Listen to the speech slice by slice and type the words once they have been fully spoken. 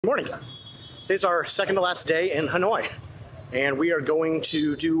Good morning. Today's our second to last day in Hanoi, and we are going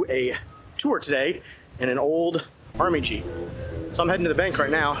to do a tour today in an old army Jeep. So I'm heading to the bank right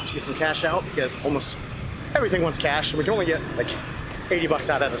now to get some cash out because almost everything wants cash and we can only get like 80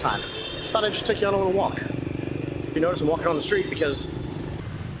 bucks out at a time. Thought I'd just take you on a little walk. If you notice, I'm walking on the street because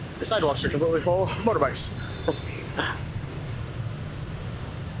the sidewalks are completely full of motorbikes.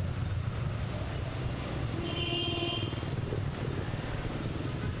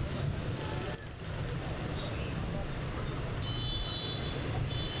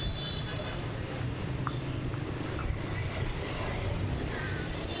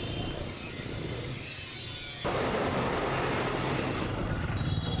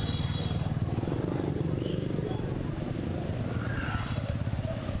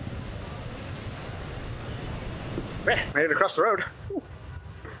 Ready to cross the road.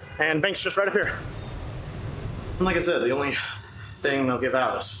 And bank's just right up here. And like I said, the only thing they'll give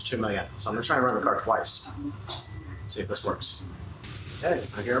out is $2 million. So I'm gonna try and run the car twice. See if this works. Okay,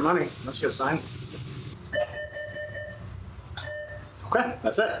 I hear money. That's a good sign. Okay,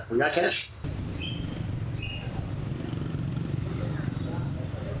 that's it. We got cash.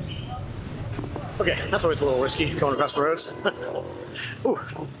 Okay, that's always a little risky going across the roads. Ooh,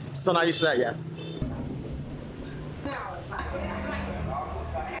 still not used to that yet.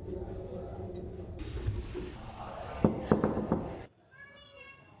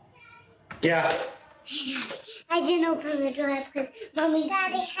 Yeah. I didn't open the door because Mommy.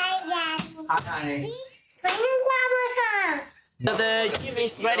 Daddy, hi, Dad. Hi. Bring the So the Jeep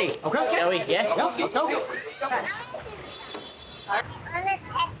is ready. Okay. Shall we? Yeah. Let's go.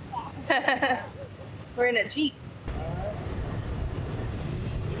 We're in a Jeep.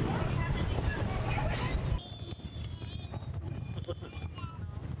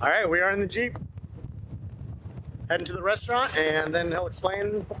 All right, we are in the Jeep. Heading to the restaurant, and then he'll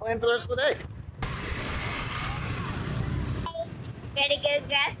explain the plan for the rest of the day. We're gonna go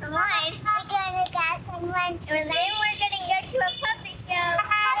grab some lunch. We're gonna grab some lunch. And then we're gonna go to a puppet show.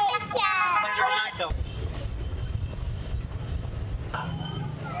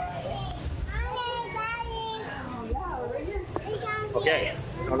 Okay,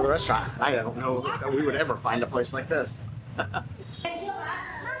 going to the restaurant. I don't know if we would ever find a place like this.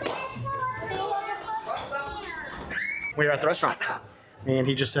 We are at the restaurant, and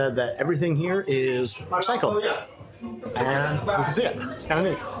he just said that everything here is recycled. And you can see it. It's kind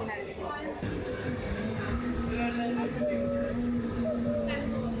of neat.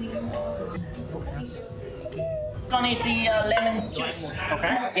 One is the lemon juice.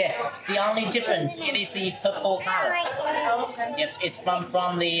 Okay. Yeah. The only difference it is the purple color. Yep. It's from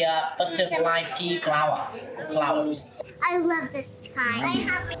the butterfly pea flower. Flowers. I love this time.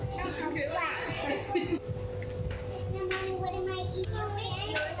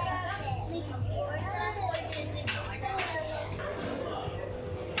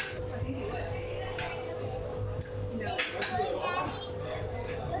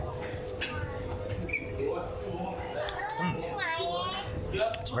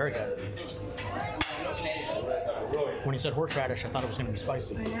 It's very good. When he said horseradish, I thought it was going to be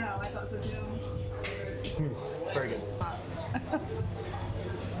spicy. I know, I thought so too. It's very good.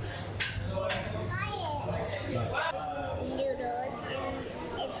 Noodles, and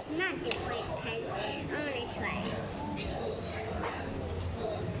it's not different because I want to try it.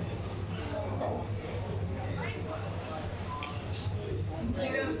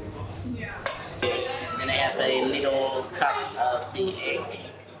 Yeah. And I have a little cup of the egg.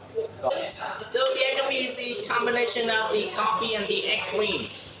 So the egg cream is the combination of the coffee and the egg cream.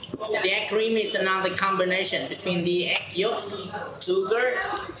 The egg cream is another combination between the egg yolk, sugar,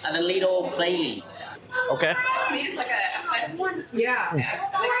 and a little bay leaves. Okay. To me, it's like a yeah.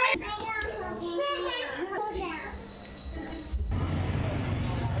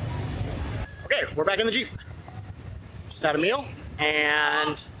 Okay, we're back in the Jeep. Just had a meal,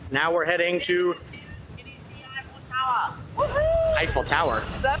 and now we're heading to Eiffel Tower.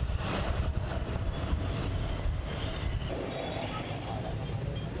 The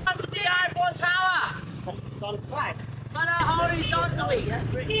Eiffel Tower! It's on flag. But horizontally.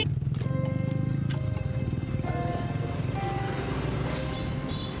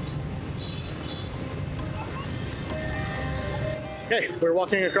 Okay, we're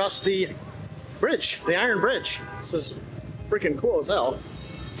walking across the bridge, the Iron Bridge. This is freaking cool as hell.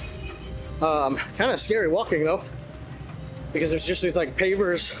 Kind of scary walking though, because there's just these like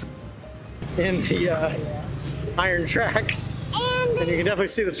pavers in the iron tracks, and you can definitely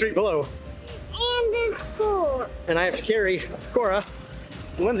see the street below. And the schools. And I have to carry Cora.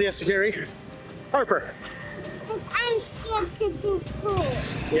 Lindsay has to carry Harper. I'm scared. at this pool.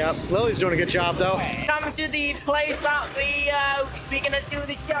 Yep, Lily's doing a good job though. Come to the place that we're gonna do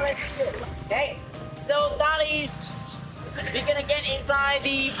the challenge. Okay, so that is we're gonna get inside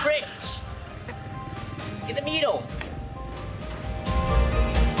the bridge in the middle.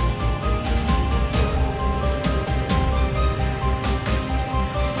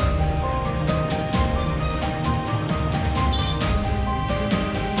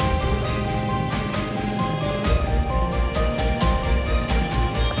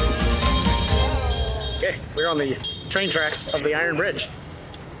 We're on the train tracks of the Iron Bridge.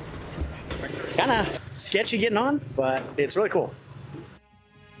 Kind of sketchy getting on, but it's really cool.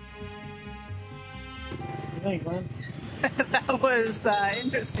 What do you think, Lance? That was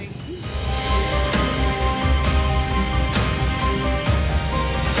interesting.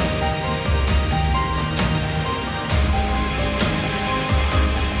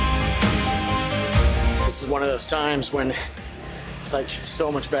 This is one of those times when it's like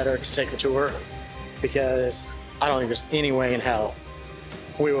so much better to take the tour, because I don't think there's any way in hell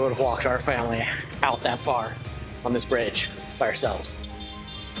we would have walked our family out that far on this bridge by ourselves.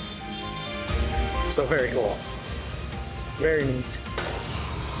 So very cool. Very neat.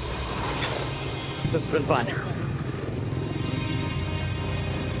 This has been fun.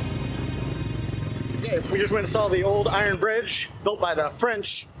 Okay, we just went and saw the old iron bridge built by the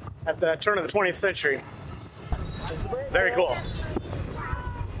French at the turn of the 20th century. Very cool.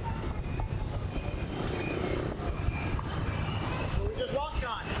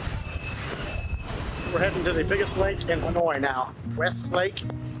 We're heading to the biggest lake in Hanoi now, West Lake.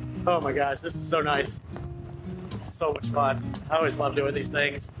 Oh my gosh, this is so nice. So much fun. I always love doing these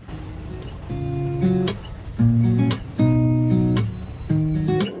things.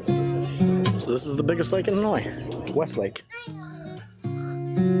 So this is the biggest lake in Hanoi, West Lake.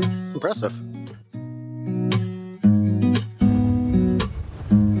 Impressive.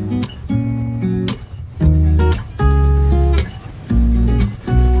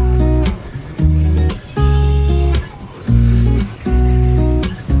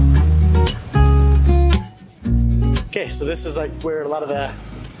 Okay, so this is like where a lot of the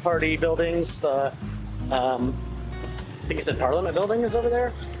party buildings, the I think he said Parliament building is over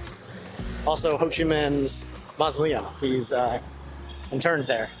there. Also Ho Chi Minh's mausoleum. He's interned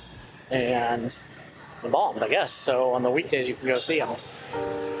there and embalmed, I guess. So on the weekdays you can go see him.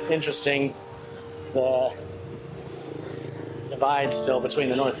 Interesting, the divide still between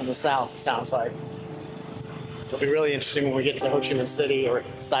the north and the south, it sounds like. It'll be really interesting when we get to Ho Chi Minh City or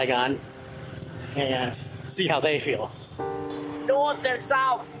Saigon and see how they feel. North and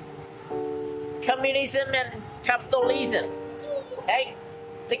South, communism and capitalism. Okay,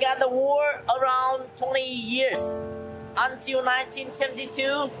 they got the war around 20 years until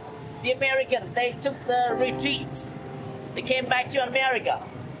 1972. The Americans, they took the retreat. They came back to America.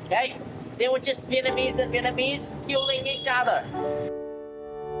 Okay, they were just Vietnamese and Vietnamese killing each other.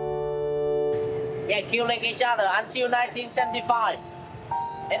 Yeah, killing each other until 1975,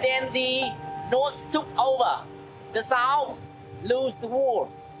 and then the North took over. The South lose the war.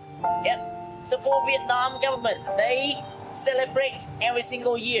 Yep. So for Vietnam government, they celebrate every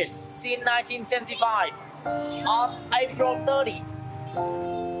single year since 1975 on April 30.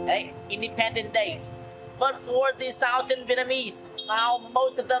 Okay, Independent Day. But for the Southern Vietnamese, now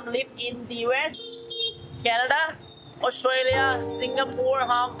most of them live in the US, Canada, Australia, Singapore,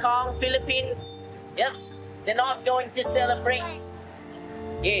 Hong Kong, Philippines. Yep. They're not going to celebrate.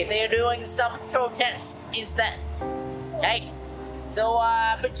 Yeah, they're doing some protests instead. Okay, so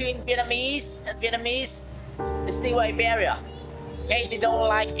between Vietnamese and Vietnamese, there's still a barrier. Okay, they don't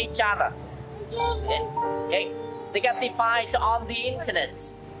like each other. Okay, they got divided on the internet,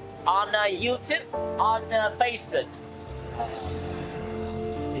 on YouTube, on Facebook.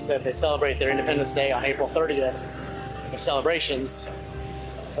 He said they celebrate their Independence Day on April 30th. Their celebrations,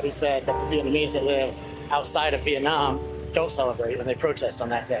 but he said that the Vietnamese that live outside of Vietnam don't celebrate and they protest on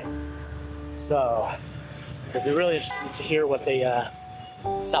that day. So it'd be really interesting to hear what the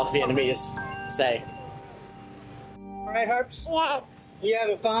South Vietnamese say. All right, Harps? Yes. You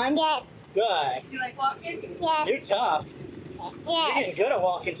having fun? Yes. Good. You like walking? Yes. You're tough. You're Yes. getting good at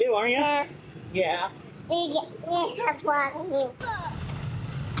walking too, aren't you? Yes. Yeah. We have walking.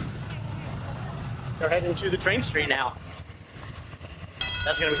 They're heading to the train street now.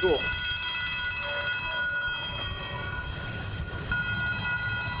 That's gonna be cool.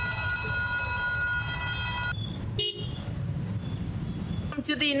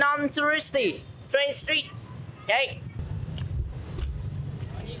 To the non-touristy train street. Okay.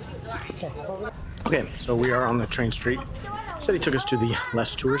 Okay, so we are on the train street. He said he took us to the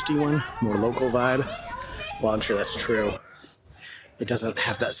less touristy one, more local vibe. Well, I'm sure that's true. it doesn't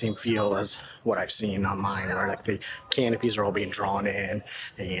have that same feel as what I've seen online, where like the canopies are all being drawn in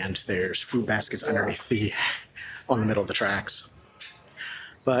and there's food baskets underneath on the middle of the tracks.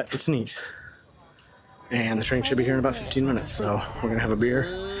 But it's neat. And the train should be here in about 15 minutes, so we're gonna have a beer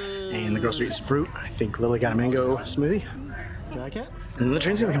and the girls are eating some fruit. I think Lily got a mango smoothie. You like it? And then the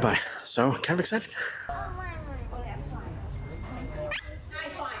train's gonna come by, so kind of excited.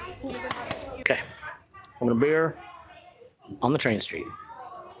 Okay, I'm gonna beer on the train street.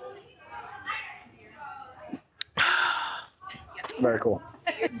 Very cool.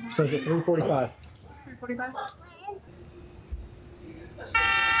 Says at 3:45. 3:45.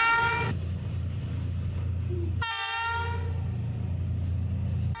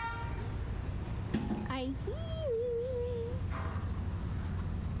 I hear you.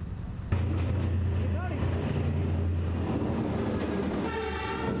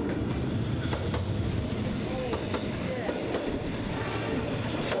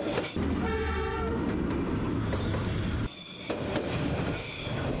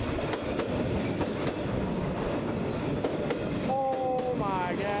 Oh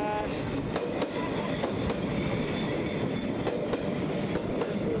my gosh.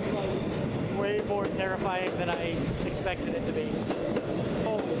 This is like way more terrifying than I expected it to be.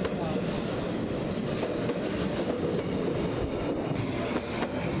 Holy cow.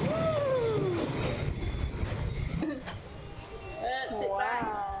 Sit back.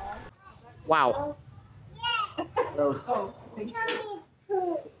 Wow. Oh.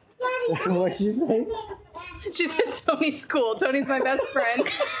 What'd you say? She said Tony's cool. Tony's my best friend.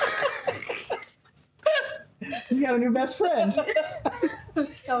 You got a new best friend.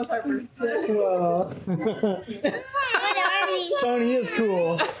 That was Harper. Whoa. What are these? Tony is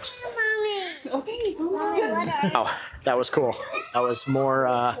cool. Okay. Oh, that was cool. That was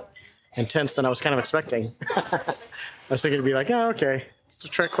more intense than I was kind of expecting. I was thinking it'd be like, oh, okay, it's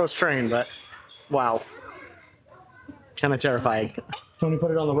a close train, but wow. Kind of terrifying. Tony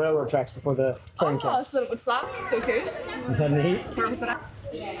put it on the railroad tracks before the train came. Oh, so it would flop. It's okay. Is that neat? Where was it at?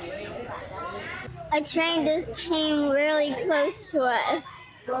 A train just came really close to us.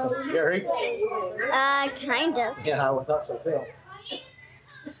 Was it scary? Kind of. Yeah, I thought so too. It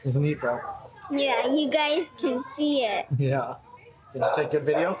was neat though. Yeah, you guys can see it. Yeah. Did you take good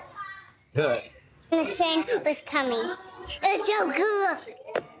video? Good. The train was coming. It was so cool.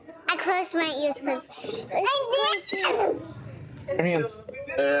 I closed my ears because it's squeaky. Your hands.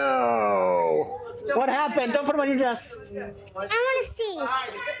 Ew. What happened? Don't put them on your dress. I want to see.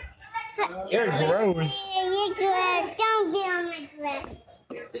 You're gross. You're good. Don't get on my dress.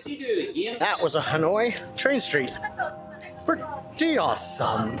 Did you do it again? That was a Hanoi train street. Pretty awesome.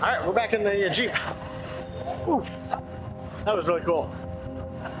 All right, we're back in the Jeep. Oof. That was really cool.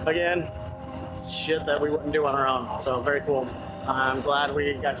 Again, shit that we wouldn't do on our own. So very cool. I'm glad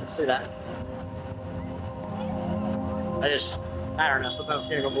we got to see that. I don't know, sometimes I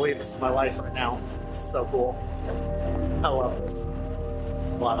can't even believe this is my life right now. It's so cool. I love this.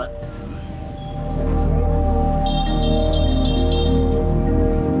 Love it.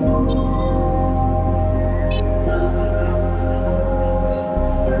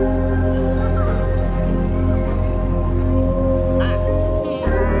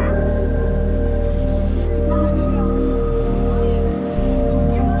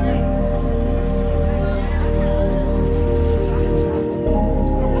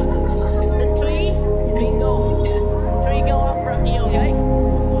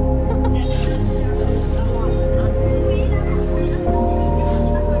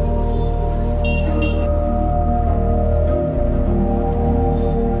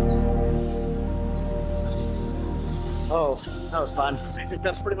 Fun. I think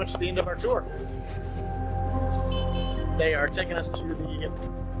that's pretty much the end of our tour. They are taking us to the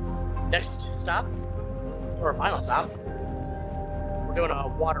next stop, or final stop. We're doing a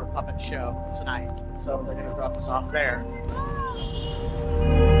water puppet show tonight, so they're going to drop us off there.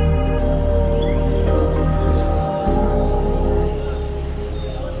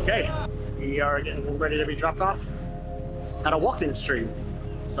 Okay, we are getting ready to be dropped off at a walking street.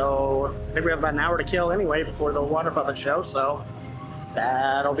 So I think we have about an hour to kill anyway before the water puppet show, so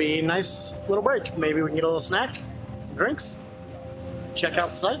that'll be a nice little break. Maybe we can get a little snack, some drinks, check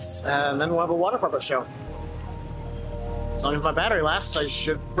out the sights, and then we'll have a water puppet show. As long as my battery lasts, I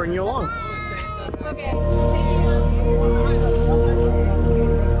should bring you along. Okay.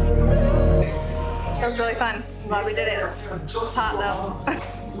 That was really fun. I'm glad we did it. It's hot though.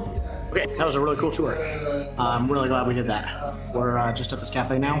 Okay, that was a really cool tour. I'm really glad we did that. We're just at this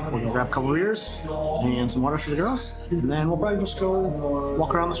cafe now. We're gonna grab a couple of beers and some water for the girls, and then we'll probably just go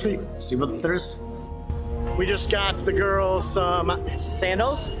walk around the street, see what there is. We just got the girls some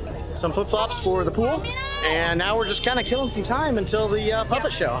sandals, some flip-flops for the pool, and now we're just kind of killing some time until the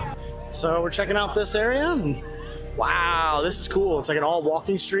puppet show. So we're checking out this area, and wow, this is cool. It's like an all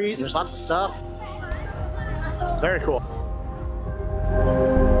walking street, and there's lots of stuff. Very cool.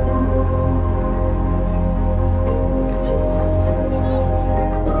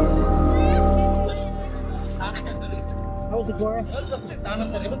 How was it, Cora?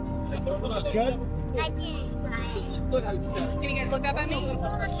 Good? I didn't try it. Can you guys look up at me?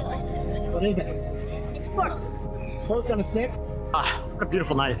 What is it? It's pork. Pork on a stick? Ah, what a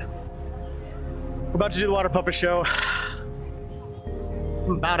beautiful night. We're about to do the water puppet show.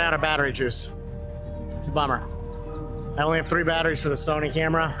 I'm about out of battery juice. It's a bummer. I only have 3 batteries for the Sony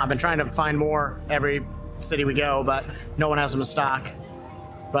camera. I've been trying to find more every city we go, but no one has them in stock.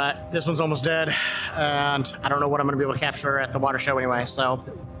 But this one's almost dead, and I don't know what I'm gonna be able to capture at the water show anyway, so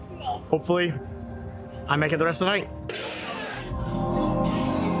hopefully I make it the rest of the night.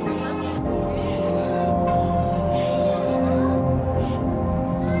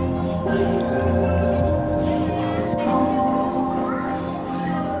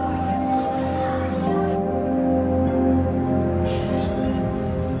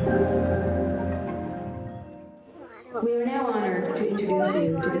 We are now honored to introduce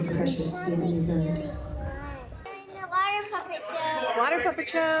you to this precious Vietnamese art. The water puppet show. Water puppet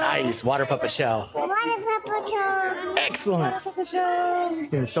show. Nice, water puppet show. Water puppet show. Excellent. Puppet show.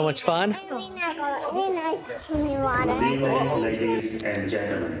 Doing so much fun. We're not too many water. Good evening, ladies and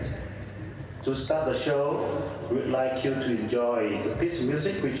gentlemen. To start the show, we'd like you to enjoy the piece of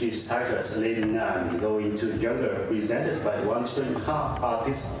music which is titled Leading On Going to Jungle, presented by one string harp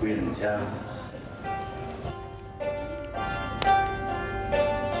artist, Lindsay.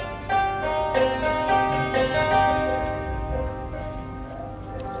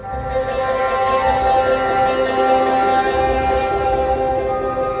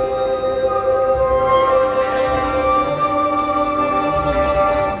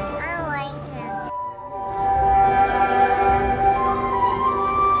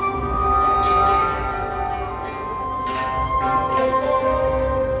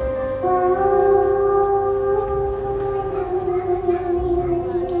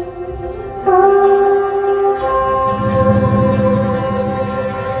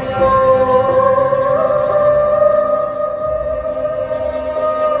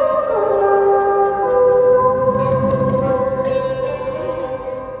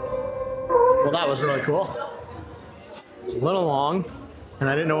 That was really cool. It was a little long, and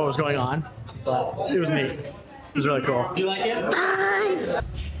I didn't know what was going on, but it was neat. It was really cool. Did you like it? Fine.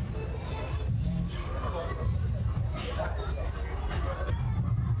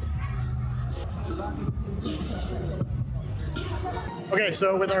 Okay,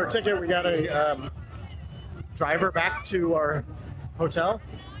 so with our ticket, we got a driver back to our hotel,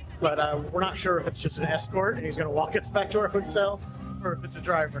 but we're not sure if it's just an escort and he's going to walk us back to our hotel, or if it's a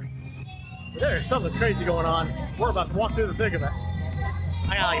driver. There's something crazy going on. We're about to walk through the thick of it.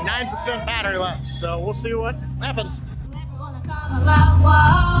 I got like 9% battery left, so we'll see what happens.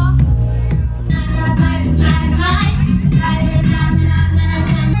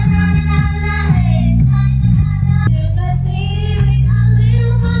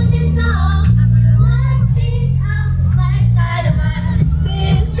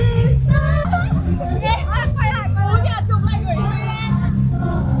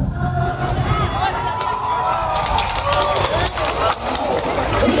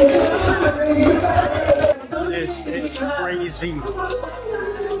 It's crazy.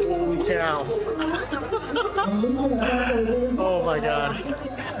 Holy cow. Oh my god.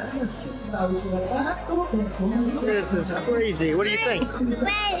 This is crazy. What do you think?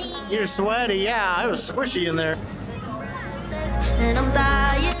 Sweaty. You're sweaty, yeah. It was squishy in there.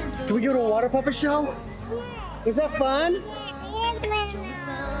 Can we go to a water puppet show? Was that fun?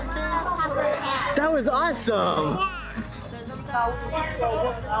 That was awesome.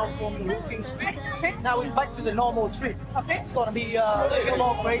 From the walking street. Now we're back to the normal street. Okay. Gonna be a little bit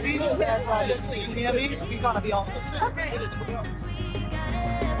more crazy, and just near me, we're gonna be on.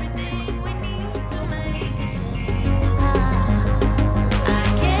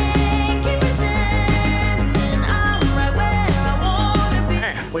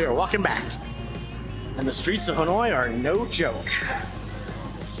 Hey, we are walking back, and the streets of Hanoi are no joke.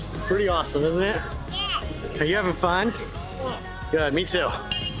 It's pretty awesome, isn't it? Are you having fun? Good, me too.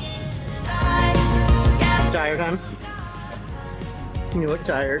 Tired, huh? You look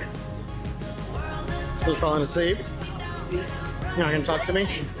tired. You falling asleep? You're not gonna talk to me?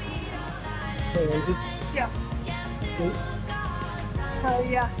 Hey, Lindsay. Yeah.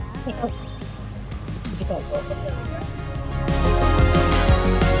 Yeah.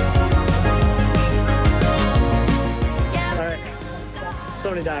 Alright,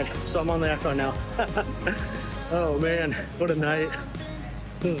 Sony died, so I'm on the iPhone now. Oh man, what a night.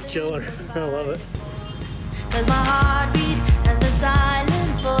 This is killer. I love it. Cause my heartbeat has been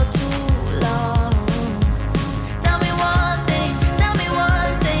silent for too long. Tell me one thing,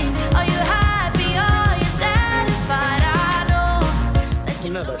 are you happy, are you satisfied? I know that you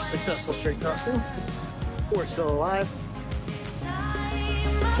Another successful street crossing. We're still alive.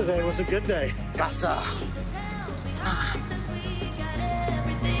 Today was a good day. Casa.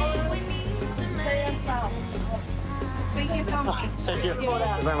 Thank you so much. Thank you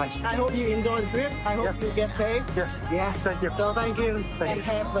very much. I hope you enjoy the trip. I hope Yes. you get safe. Yes. Yes. Thank you. So thank you. Thank and you.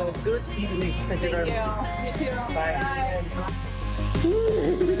 have a good evening. Thank you very much. You too. Bye.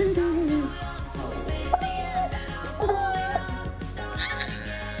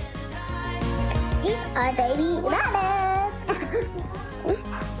 These are baby rabbits.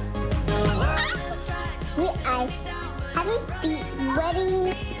 We are having the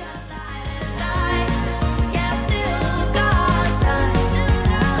wedding